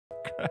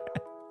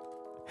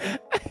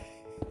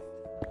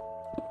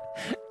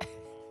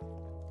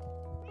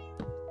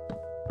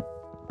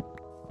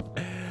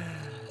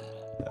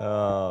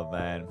Oh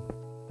man,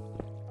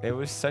 it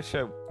was such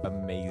an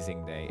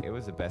amazing day. It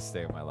was the best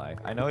day of my life.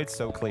 I know it's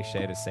so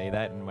cliche to say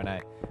that, and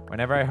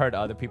whenever I heard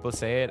other people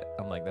say it,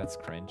 I'm like, that's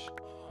cringe.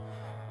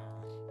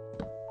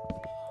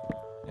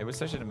 It was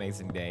such an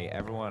amazing day.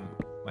 Everyone,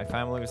 my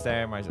family was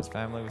there, Marja's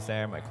family was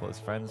there, my close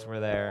friends were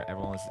there.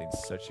 Everyone was in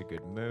such a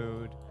good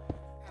mood.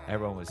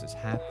 Everyone was just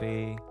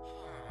happy.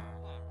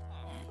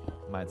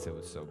 Mindset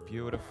was so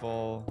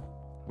beautiful.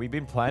 We've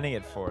been planning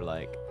it for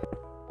like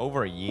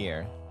over a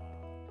year.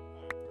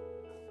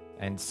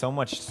 And so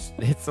much,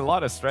 it's a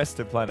lot of stress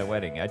to plan a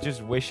wedding. I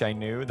just wish I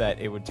knew that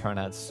it would turn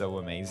out so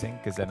amazing,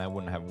 because then I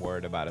wouldn't have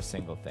worried about a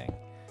single thing.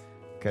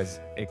 Because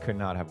it could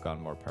not have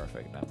gone more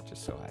perfect, and I'm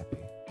just so happy.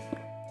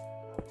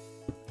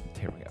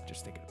 Tearing up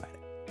just thinking about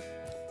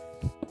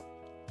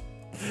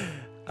it.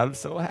 I'm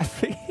so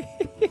happy.